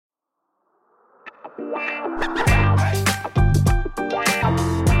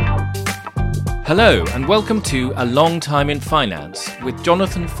Hello and welcome to A Long Time in Finance with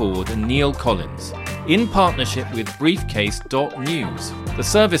Jonathan Ford and Neil Collins, in partnership with Briefcase.News, the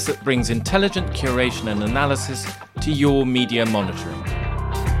service that brings intelligent curation and analysis to your media monitoring.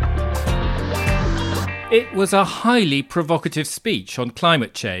 It was a highly provocative speech on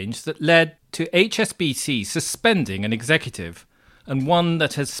climate change that led to HSBC suspending an executive, and one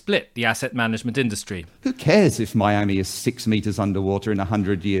that has split the asset management industry. Who cares if Miami is 6 metres underwater in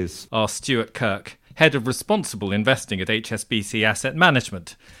 100 years? Asked Stuart Kirk, head of responsible investing at HSBC Asset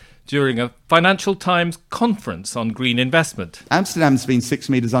Management, during a Financial Times conference on green investment. Amsterdam's been 6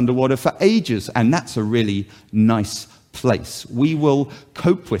 metres underwater for ages, and that's a really nice place. We will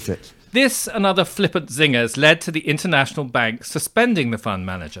cope with it. This and other flippant zingers led to the International Bank suspending the fund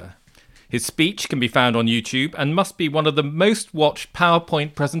manager. His speech can be found on YouTube and must be one of the most watched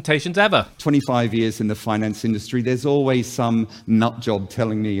PowerPoint presentations ever. 25 years in the finance industry, there's always some nutjob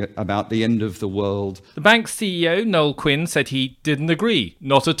telling me about the end of the world. The bank's CEO, Noel Quinn, said he didn't agree,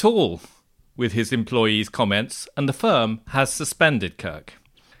 not at all, with his employees' comments, and the firm has suspended Kirk.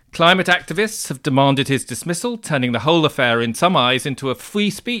 Climate activists have demanded his dismissal, turning the whole affair in some eyes into a free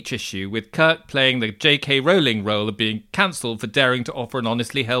speech issue, with Kirk playing the J.K. Rowling role of being cancelled for daring to offer an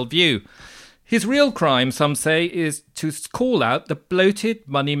honestly held view. His real crime, some say, is to call out the bloated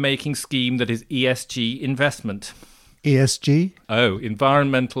money-making scheme that is ESG investment. ESG? Oh,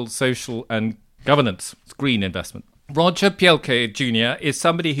 environmental, social and governance. It's green investment. Roger Pielke Jr. is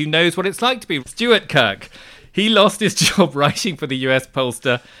somebody who knows what it's like to be Stuart Kirk. He lost his job writing for the US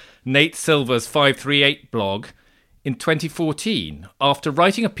pollster Nate Silver's 538 blog in 2014 after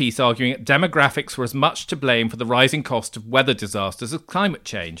writing a piece arguing that demographics were as much to blame for the rising cost of weather disasters as climate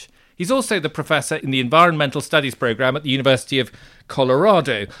change. He's also the professor in the Environmental Studies program at the University of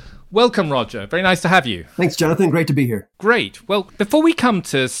Colorado. Welcome, Roger. Very nice to have you. Thanks, Jonathan. Great to be here. Great. Well, before we come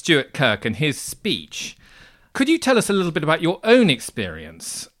to Stuart Kirk and his speech, could you tell us a little bit about your own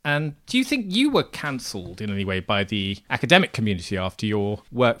experience? And do you think you were cancelled in any way by the academic community after your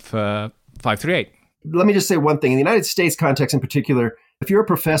work for 538? Let me just say one thing. In the United States context in particular, if you're a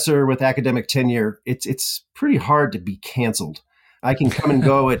professor with academic tenure, it's pretty hard to be canceled. I can come and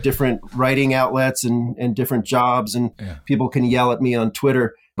go at different writing outlets and different jobs, and people can yell at me on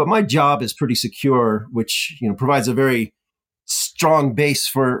Twitter. But my job is pretty secure, which provides a very strong base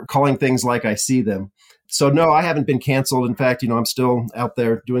for calling things like I see them. So no, I haven't been canceled. In fact, I'm still out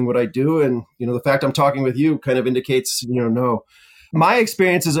there doing what I do. And, the fact I'm talking with you kind of indicates, no. My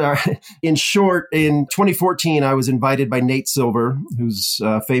experiences are, in short, in 2014, I was invited by Nate Silver, who's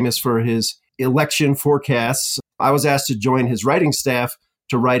famous for his election forecasts. I was asked to join his writing staff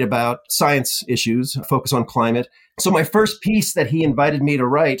to write about science issues, focus on climate. So my first piece that he invited me to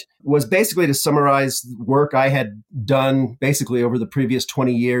write was basically to summarize work I had done basically over the previous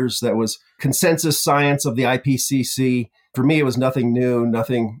 20 years. That was consensus science of the IPCC. For me, it was nothing new,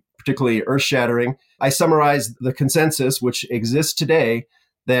 nothing particularly earth-shattering. I summarized the consensus, which exists today,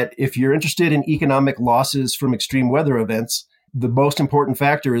 that if you're interested in economic losses from extreme weather events, the most important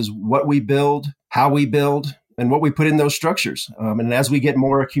factor is what we build, how we build, and what we put in those structures. And as we get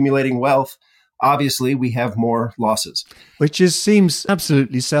more accumulating wealth, obviously we have more losses. Which seems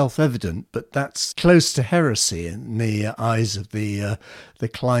absolutely self-evident, but that's close to heresy in the eyes of the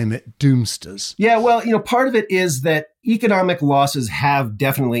climate doomsters. Yeah, well, part of it is that economic losses have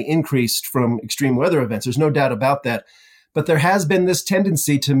definitely increased from extreme weather events. There's no doubt about that. But there has been this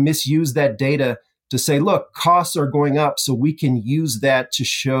tendency to misuse that data to say, look, costs are going up, so we can use that to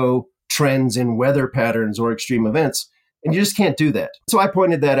show trends in weather patterns or extreme events. And you just can't do that. So I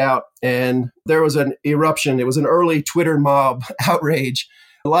pointed that out, and there was an eruption. It was an early Twitter mob outrage.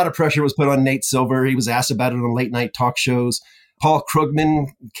 A lot of pressure was put on Nate Silver. He was asked about it on late night talk shows. Paul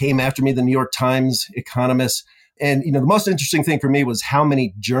Krugman came after me, the New York Times economist. And, the most interesting thing for me was how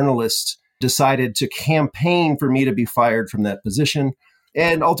many journalists decided to campaign for me to be fired from that position.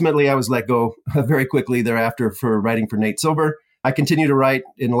 And ultimately, I was let go very quickly thereafter for writing for Nate Silver. I continue to write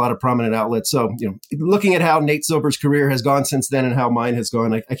in a lot of prominent outlets. So, looking at how Nate Silver's career has gone since then and how mine has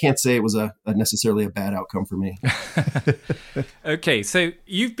gone, I can't say it was necessarily a bad outcome for me. Okay, so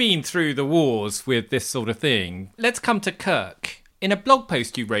you've been through the wars with this sort of thing. Let's come to Kirk. In a blog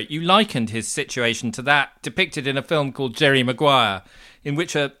post you wrote, you likened his situation to that depicted in a film called Jerry Maguire, in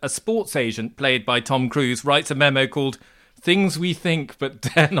which a sports agent played by Tom Cruise writes a memo called Things We Think But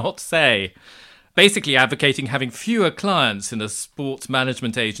Dare Not Say, basically advocating having fewer clients in a sports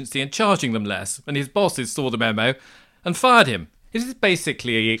management agency and charging them less. And his bosses saw the memo and fired him. Is this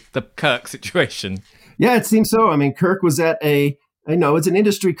basically the Kirk situation? Yeah, it seems so. I mean, Kirk was at a I know it's an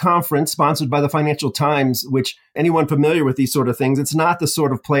industry conference sponsored by the Financial Times, which anyone familiar with these sort of things, it's not the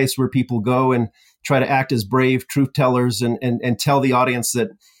sort of place where people go and try to act as brave truth tellers and tell the audience that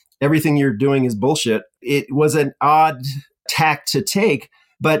everything you're doing is bullshit. It was an odd tack to take,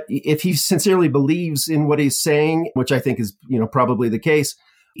 but if he sincerely believes in what he's saying, which I think is, probably the case,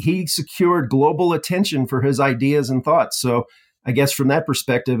 he secured global attention for his ideas and thoughts. So I guess from that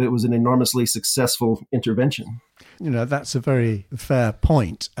perspective, it was an enormously successful intervention. That's a very fair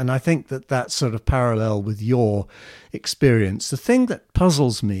point. And I think that that's sort of parallel with your experience. The thing that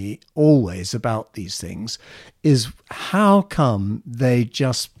puzzles me always about these things is how come they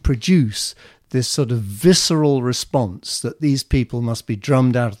just produce this sort of visceral response that these people must be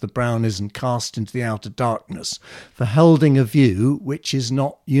drummed out of the brownies and cast into the outer darkness for holding a view which is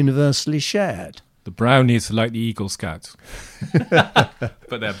not universally shared. The brownies are like the Eagle Scouts,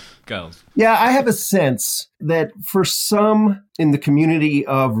 but they're girls. Yeah, I have a sense that for some in the community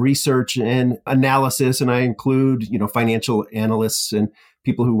of research and analysis, and I include, financial analysts and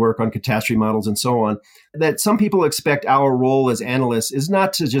people who work on catastrophe models and so on, that some people expect our role as analysts is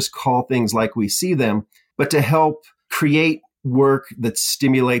not to just call things like we see them, but to help create work that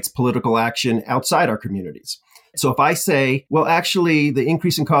stimulates political action outside our communities. So if I say, well, actually, the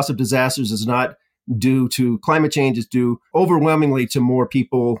increase in cost of disasters is not due to climate change, is due overwhelmingly to more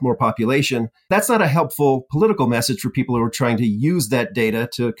people, more population, that's not a helpful political message for people who are trying to use that data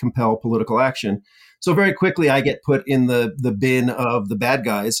to compel political action. So very quickly, I get put in the bin of the bad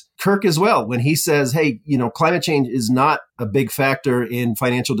guys. Kirk as well, when he says, hey, climate change is not a big factor in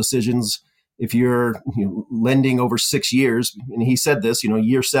financial decisions if you're lending over 6 years. And he said this,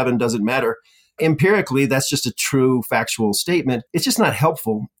 year 7 doesn't matter. Empirically, that's just a true factual statement. It's just not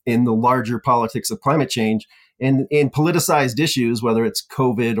helpful in the larger politics of climate change. And in politicized issues, whether it's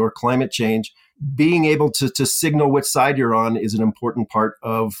COVID or climate change, being able to signal which side you're on is an important part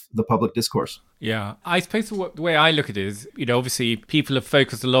of the public discourse. Yeah, I suppose the way I look at it is, obviously people have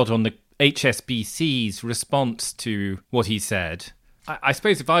focused a lot on the HSBC's response to what he said. I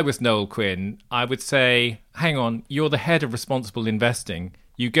suppose if I was Noel Quinn, I would say, hang on, you're the head of responsible investing.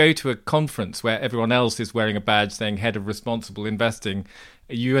 You go to a conference where everyone else is wearing a badge saying head of responsible investing.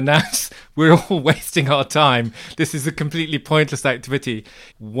 You announce we're all wasting our time. This is a completely pointless activity.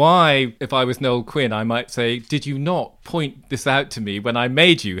 Why, if I was Noel Quinn, I might say, did you not point this out to me when I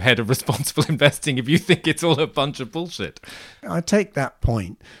made you head of responsible investing if you think it's all a bunch of bullshit? I take that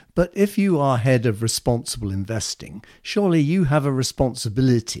point. But if you are head of responsible investing, surely you have a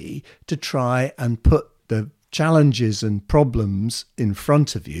responsibility to try and put the challenges and problems in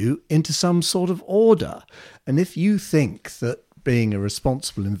front of you into some sort of order. And if you think that being a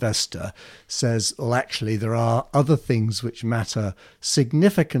responsible investor says, well, actually, there are other things which matter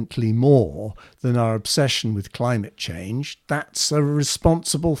significantly more than our obsession with climate change, that's a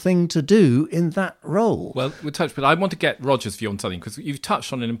responsible thing to do in that role. Well, we'll touch, but I want to get Roger's view on something, because you've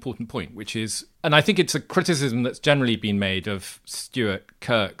touched on an important point, which is, and I think it's a criticism that's generally been made of Stuart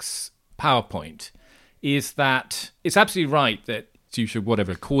Kirk's PowerPoint, is that it's absolutely right that you should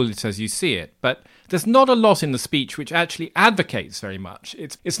whatever call it as you see it, but there's not a lot in the speech which actually advocates very much.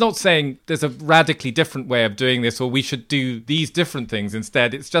 It's not saying there's a radically different way of doing this or we should do these different things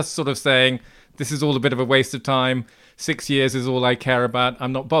instead. It's just sort of saying this is all a bit of a waste of time. 6 years is all I care about.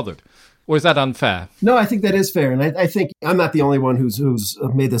 I'm not bothered. Or is that unfair? No, I think that is fair. And I think I'm not the only one who's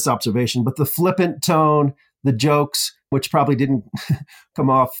made this observation, but the flippant tone, the jokes, which probably didn't come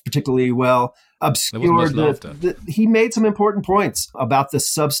off particularly well, obscured he made some important points about the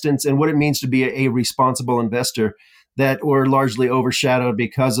substance and what it means to be a responsible investor that were largely overshadowed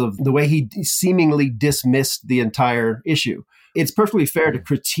because of the way he seemingly dismissed the entire issue. It's perfectly fair to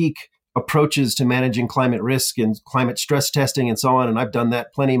critique approaches to managing climate risk and climate stress testing and so on, and I've done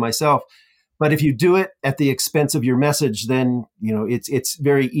that plenty myself. But if you do it at the expense of your message, then it's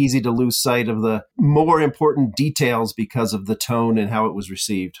very easy to lose sight of the more important details because of the tone and how it was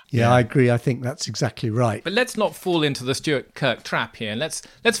received. Yeah, I agree. I think that's exactly right. But let's not fall into the Stuart Kirk trap here. Let's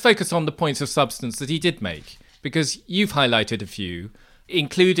focus on the points of substance that he did make, because you've highlighted a few,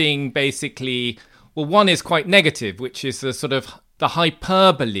 including basically, well, one is quite negative, which is the sort of the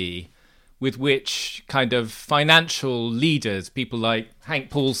hyperbole with which kind of financial leaders, people like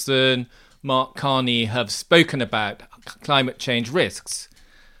Hank Paulson, Mark Carney, have spoken about climate change risks.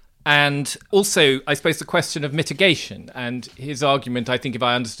 And also, I suppose, the question of mitigation. And his argument, I think if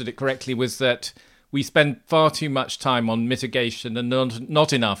I understood it correctly, was that we spend far too much time on mitigation and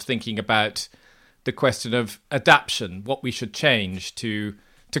not enough thinking about the question of adaptation, what we should change to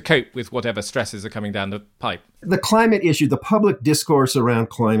cope with whatever stresses are coming down the pipe. The climate issue, the public discourse around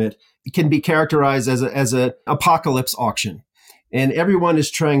climate, can be characterized as an apocalypse auction. And everyone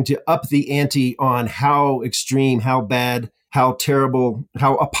is trying to up the ante on how extreme, how bad, how terrible,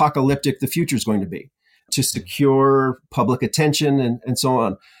 how apocalyptic the future is going to be to secure public attention and so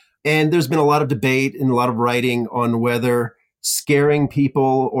on. And there's been a lot of debate and a lot of writing on whether scaring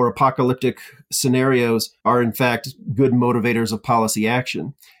people or apocalyptic scenarios are in fact good motivators of policy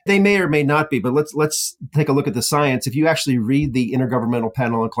action. They may or may not be, but let's take a look at the science. If you actually read the Intergovernmental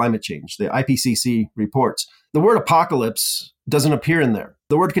Panel on Climate Change, the IPCC reports, the word apocalypse doesn't appear in there.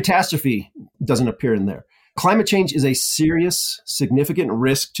 The word catastrophe doesn't appear in there. Climate change is a serious, significant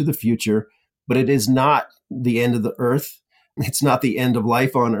risk to the future, but it is not the end of the Earth. It's not the end of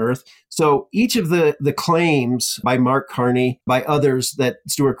life on Earth. So each of the claims by Mark Carney, by others that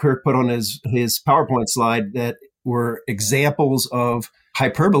Stuart Kirk put on his PowerPoint slide that were examples of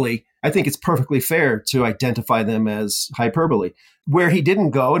hyperbole, I think it's perfectly fair to identify them as hyperbole. Where he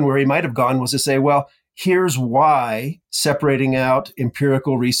didn't go and where he might have gone was to say, well, here's why separating out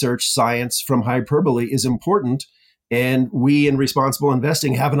empirical research, science from hyperbole is important. And we in responsible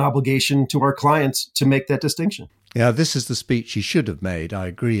investing have an obligation to our clients to make that distinction. Yeah, this is the speech he should have made. I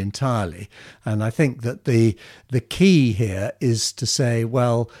agree entirely. And I think that the key here is to say,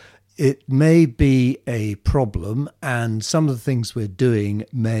 well, it may be a problem and some of the things we're doing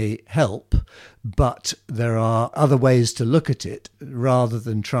may help, but there are other ways to look at it. Rather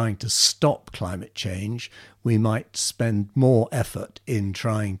than trying to stop climate change, we might spend more effort in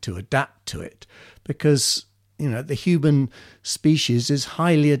trying to adapt to it because the human species is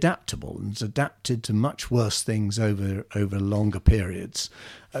highly adaptable and is adapted to much worse things over longer periods.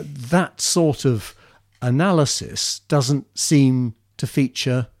 That sort of analysis doesn't seem to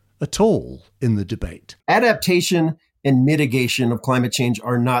feature at all in the debate. Adaptation and mitigation of climate change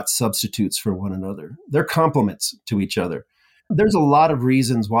are not substitutes for one another. They're complements to each other. There's a lot of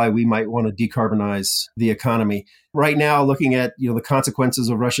reasons why we might want to decarbonize the economy. Right now, looking at the consequences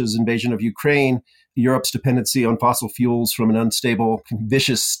of Russia's invasion of Ukraine, Europe's dependency on fossil fuels from an unstable,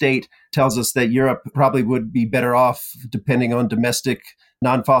 vicious state tells us that Europe probably would be better off depending on domestic,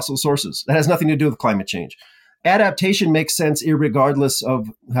 non-fossil sources. That has nothing to do with climate change. Adaptation makes sense irregardless of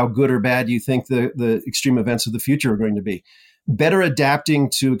how good or bad you think the extreme events of the future are going to be. Better adapting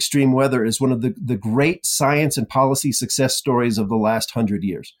to extreme weather is one of the great science and policy success stories of the last 100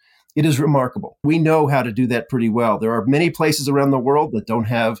 years. It is remarkable. We know how to do that pretty well. There are many places around the world that don't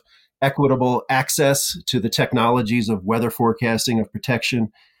have equitable access to the technologies of weather forecasting, of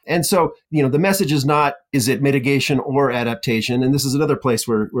protection. And so, the message is not, is it mitigation or adaptation? And this is another place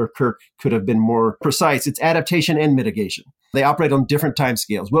where Kirk could have been more precise. It's adaptation and mitigation. They operate on different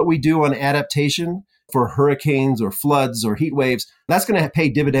timescales. What we do on adaptation for hurricanes or floods or heat waves, that's going to pay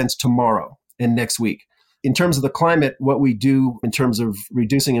dividends tomorrow and next week. In terms of the climate, what we do in terms of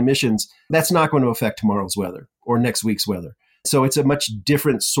reducing emissions, that's not going to affect tomorrow's weather or next week's weather. So it's a much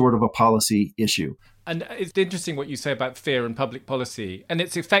different sort of a policy issue. And it's interesting what you say about fear and public policy and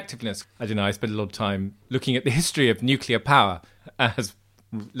its effectiveness. I don't know, I spent a lot of time looking at the history of nuclear power, as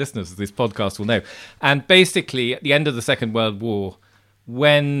listeners of this podcast will know. And basically, at the end of the Second World War,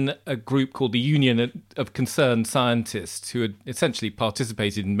 when a group called the Union of Concerned Scientists, who had essentially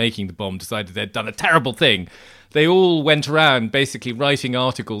participated in making the bomb, decided they'd done a terrible thing, they all went around basically writing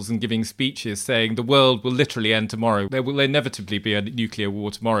articles and giving speeches saying the world will literally end tomorrow. There will inevitably be a nuclear war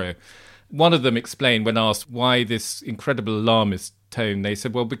tomorrow. One of them explained when asked why this incredible alarmist tone, they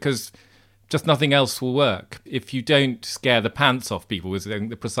said, well, because just nothing else will work. If you don't scare the pants off people, was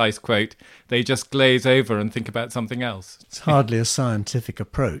the precise quote, they just glaze over and think about something else. It's hardly a scientific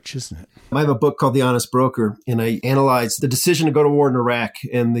approach, isn't it? I have a book called The Honest Broker, and I analyze the decision to go to war in Iraq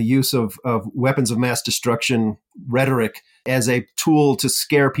and the use of weapons of mass destruction rhetoric as a tool to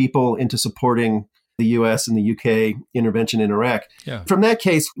scare people into supporting the US and the UK intervention in Iraq. Yeah. From that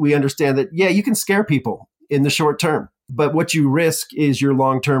case, we understand that, you can scare people in the short term, but what you risk is your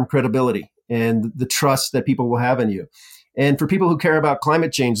long-term credibility and the trust that people will have in you. And for people who care about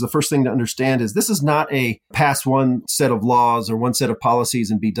climate change, the first thing to understand is this is not a pass one set of laws or one set of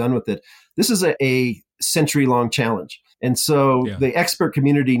policies and be done with it. This is a century-long challenge. And so the expert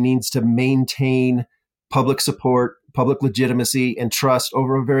community needs to maintain public support, public legitimacy, and trust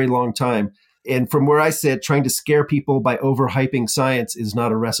over a very long time. And from where I sit, trying to scare people by overhyping science is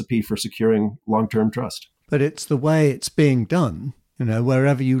not a recipe for securing long-term trust. But it's the way it's being done,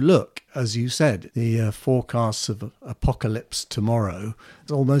 wherever you look. As you said, the forecasts of apocalypse tomorrow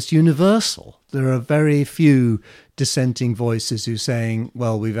is almost universal. There are very few dissenting voices who are saying,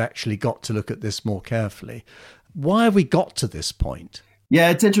 well, we've actually got to look at this more carefully. Why have we got to this point? Yeah,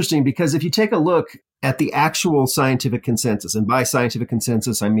 it's interesting because if you take a look at the actual scientific consensus, and by scientific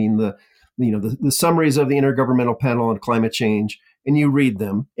consensus, I mean the the summaries of the Intergovernmental Panel on Climate Change, and you read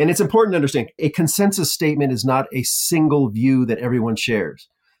them. And it's important to understand a consensus statement is not a single view that everyone shares.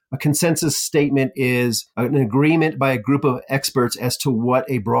 A consensus statement is an agreement by a group of experts as to what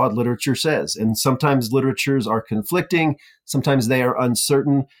a broad literature says. And sometimes literatures are conflicting. Sometimes they are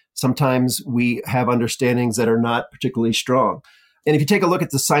uncertain. Sometimes we have understandings that are not particularly strong. And if you take a look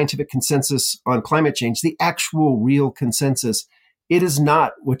at the scientific consensus on climate change, the actual real consensus, it is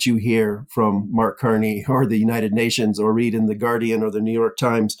not what you hear from Mark Carney or the United Nations or read in The Guardian or the New York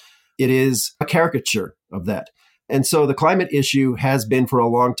Times. It is a caricature of that. And so the climate issue has been for a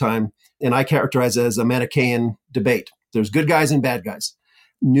long time, and I characterize it as a Manichaean debate. There's good guys and bad guys.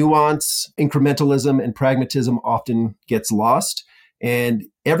 Nuance, incrementalism, and pragmatism often gets lost. And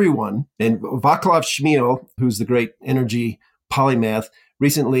everyone, and Vaclav Smil, who's the great energy polymath,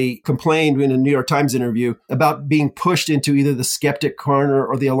 recently complained in a New York Times interview about being pushed into either the skeptic corner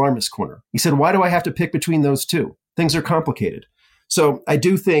or the alarmist corner. He said, why do I have to pick between those two? Things are complicated. So I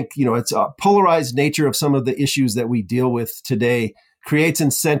do think, it's a polarized nature of some of the issues that we deal with today creates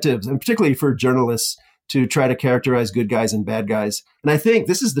incentives, and particularly for journalists, to try to characterize good guys and bad guys. And I think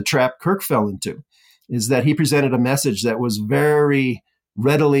this is the trap Kirk fell into, is that he presented a message that was very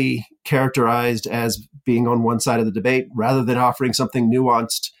readily characterized as being on one side of the debate rather than offering something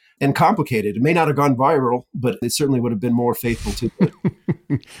nuanced and complicated. It may not have gone viral, but it certainly would have been more faithful to it.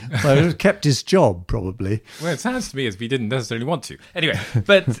 Well, it kept his job, probably. Well, it sounds to me as if he didn't necessarily want to. Anyway,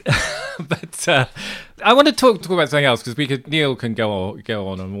 but I want to talk about something else, because Neil can go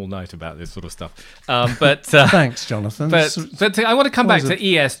on all night about this sort of stuff. Thanks, Jonathan. But I want to come back to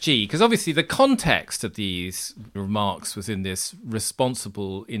ESG, because obviously the context of these remarks was in this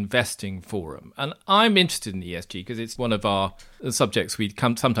responsible investing forum. And I'm interested in ESG because it's one of our subjects we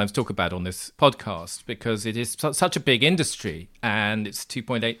sometimes talk about on this podcast, because it is such a big industry and it's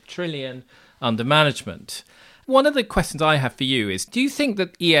 2.8 trillion under management. One of the questions I have for you is, do you think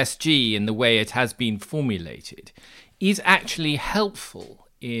that ESG, in the way it has been formulated, is actually helpful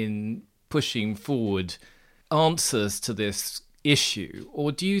in pushing forward answers to this issue?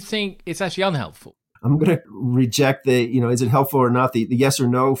 Or do you think it's actually unhelpful? I'm going to reject is it helpful or not, the yes or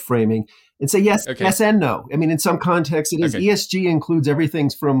no framing, and say yes, okay. Yes and no. I mean, in some contexts, it is. Okay. ESG includes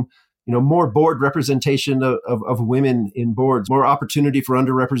everything from more board representation of women in boards, more opportunity for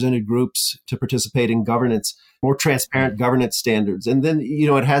underrepresented groups to participate in governance, more transparent governance standards. And then,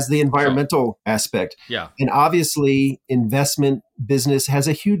 it has the environmental aspect. Yeah. And obviously, investment business has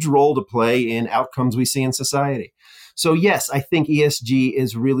a huge role to play in outcomes we see in society. So yes, I think ESG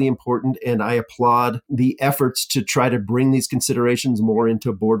is really important, and I applaud the efforts to try to bring these considerations more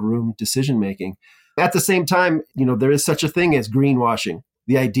into boardroom decision-making. At the same time, there is such a thing as greenwashing.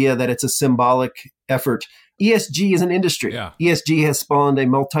 The idea that it's a symbolic effort. ESG is an industry. Yeah. ESG has spawned a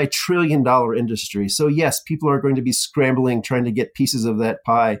multi-trillion-dollar industry. So yes, people are going to be scrambling, trying to get pieces of that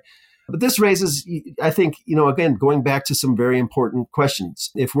pie. But this raises, I think, again, going back to some very important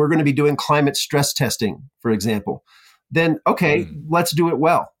questions. If we're going to be doing climate stress testing, for example, then, okay, let's do it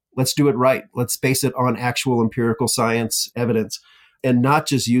well. Let's do it right. Let's base it on actual empirical science evidence and not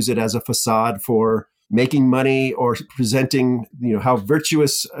just use it as a facade for making money or presenting, how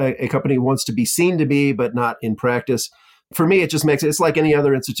virtuous a company wants to be seen to be, but not in practice. For me, it just makes it's like any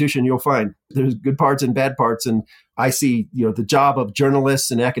other institution you'll find. There's good parts and bad parts. And I see, the job of journalists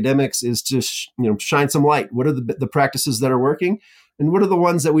and academics is to, shine some light. What are the practices that are working? And what are the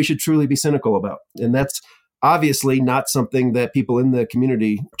ones that we should truly be cynical about? And that's obviously not something that people in the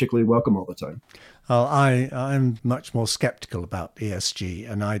community particularly welcome all the time. Well, I'm much more skeptical about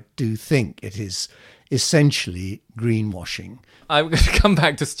ESG, and I do think it is essentially greenwashing. I'm going to come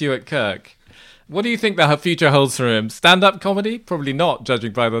back to Stuart Kirk. What do you think the future holds for him? Stand-up comedy? Probably not,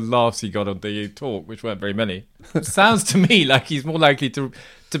 judging by the laughs he got on the talk, which weren't very many. Sounds to me like he's more likely to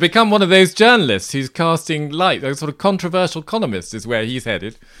become one of those journalists who's casting light. Those sort of controversial columnists is where he's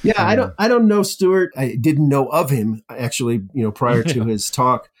headed. Yeah, I don't know Stuart. I didn't know of him, actually, prior to his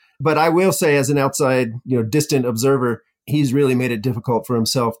talk. But I will say, as an outside, distant observer, he's really made it difficult for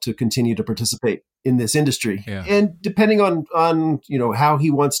himself to continue to participate in this industry. Yeah. And depending on how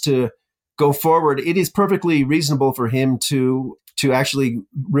he wants to go forward, it is perfectly reasonable for him to actually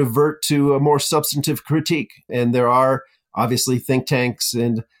revert to a more substantive critique. And there are obviously think tanks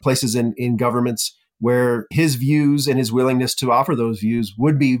and places in governments where his views and his willingness to offer those views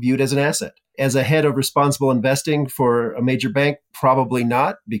would be viewed as an asset. As a head of responsible investing for a major bank, probably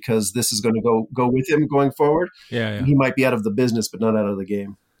not, because this is going to go with him going forward. Yeah. He might be out of the business, but not out of the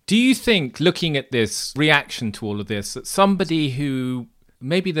game. Do you think, looking at this reaction to all of this, that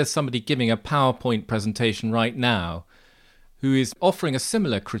maybe there's somebody giving a PowerPoint presentation right now who is offering a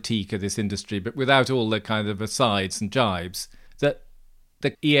similar critique of this industry, but without all the kind of asides and jibes, that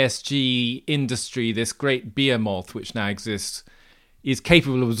the ESG industry, this great behemoth which now exists, is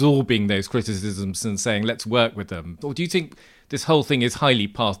capable of absorbing those criticisms and saying, let's work with them? Or do you think this whole thing is highly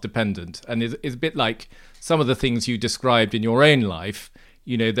path dependent and is a bit like some of the things you described in your own life?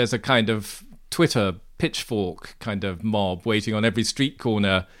 You know, there's a kind of Twitter pitchfork kind of mob waiting on every street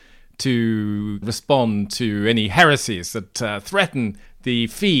corner to respond to any heresies that threaten the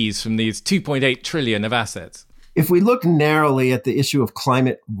fees from these 2.8 trillion of assets. If we look narrowly at the issue of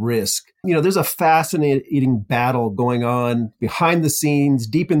climate risk, there's a fascinating battle going on behind the scenes,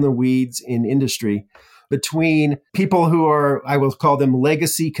 deep in the weeds in industry, between people who are, I will call them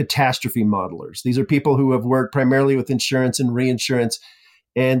legacy catastrophe modelers. These are people who have worked primarily with insurance and reinsurance,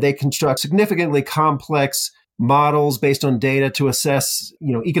 and they construct significantly complex models based on data to assess,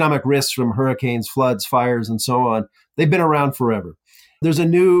 economic risks from hurricanes, floods, fires, and so on. They've been around forever. There's a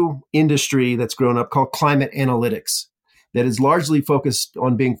new industry that's grown up called climate analytics that is largely focused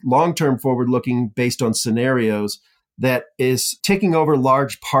on being long-term forward-looking based on scenarios that is taking over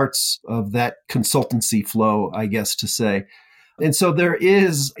large parts of that consultancy flow, I guess to say. And so there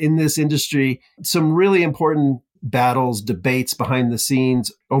is in this industry some really important battles, debates behind the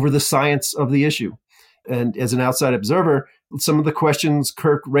scenes over the science of the issue. And as an outside observer, some of the questions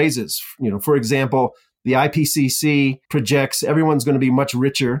Kirk raises, for example, the IPCC projects everyone's going to be much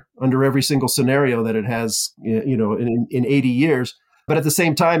richer under every single scenario that it has, in 80 years. But at the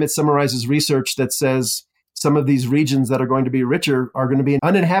same time, it summarizes research that says some of these regions that are going to be richer are going to be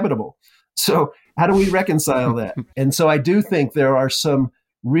uninhabitable. So how do we reconcile that? And so I do think there are some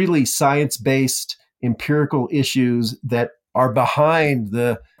really science-based empirical issues that are behind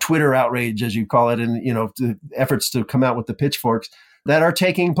the Twitter outrage, as you call it, and, the efforts to come out with the pitchforks that are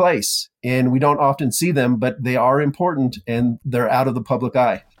taking place. And we don't often see them, but they are important and they're out of the public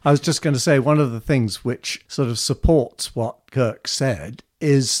eye. I was just going to say, one of the things which sort of supports what Kirk said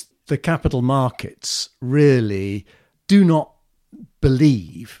is the capital markets really do not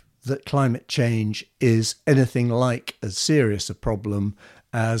believe that climate change is anything like as serious a problem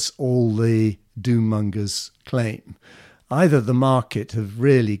as all the doommongers claim. Either the market have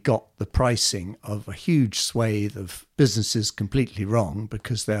really got the pricing of a huge swathe of businesses completely wrong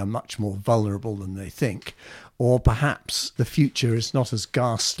because they are much more vulnerable than they think, or perhaps the future is not as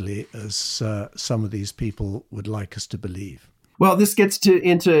ghastly as some of these people would like us to believe. Well, this gets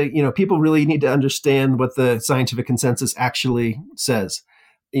into people really need to understand what the scientific consensus actually says.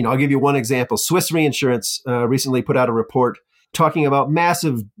 I'll give you one example. Swiss Reinsurance recently put out a report talking about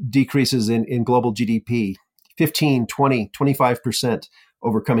massive decreases in global GDP. 15, 20, 25%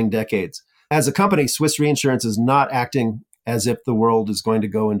 over coming decades. As a company, Swiss Reinsurance is not acting as if the world is going to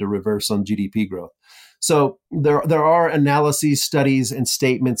go into reverse on GDP growth. So there are analyses, studies, and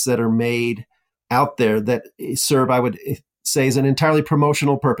statements that are made out there that serve, I would say, as an entirely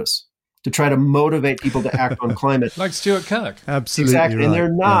promotional purpose to try to motivate people to act on climate. Like Stuart Kirk. Absolutely. Exactly. Right. And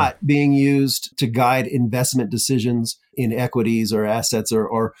they're not being used to guide investment decisions in equities or assets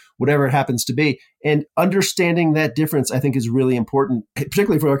or whatever it happens to be. And understanding that difference, I think, is really important,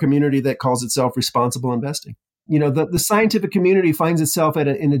 particularly for a community that calls itself responsible investing. The scientific community finds itself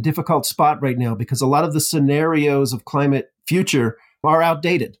in a difficult spot right now because a lot of the scenarios of climate future are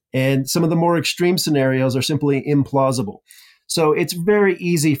outdated. And some of the more extreme scenarios are simply implausible. So it's very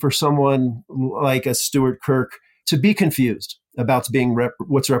easy for someone like a Stuart Kirk to be confused about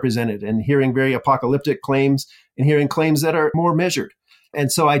what's represented and hearing very apocalyptic claims and hearing claims that are more measured.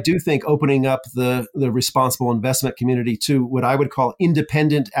 And so I do think opening up the responsible investment community to what I would call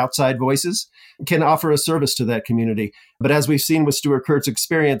independent outside voices can offer a service to that community. But as we've seen with Stuart Kirk's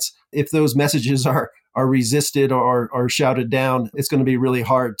experience, if those messages are resisted or shouted down, it's going to be really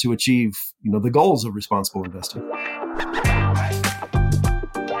hard to achieve, the goals of responsible investing.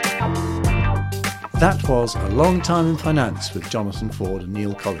 That was A Long Time in Finance with Jonathan Ford and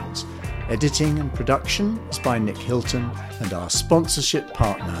Neil Collins. Editing and production is by Nick Hilton, and our sponsorship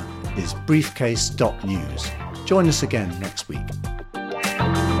partner is Briefcase.News. Join us again next week.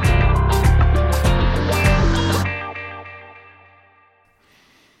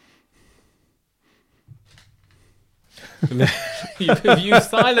 You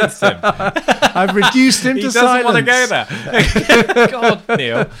silenced him. I've reduced him to silence. He doesn't want to go there. God,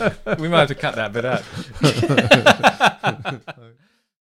 Neil. We might have to cut that bit out.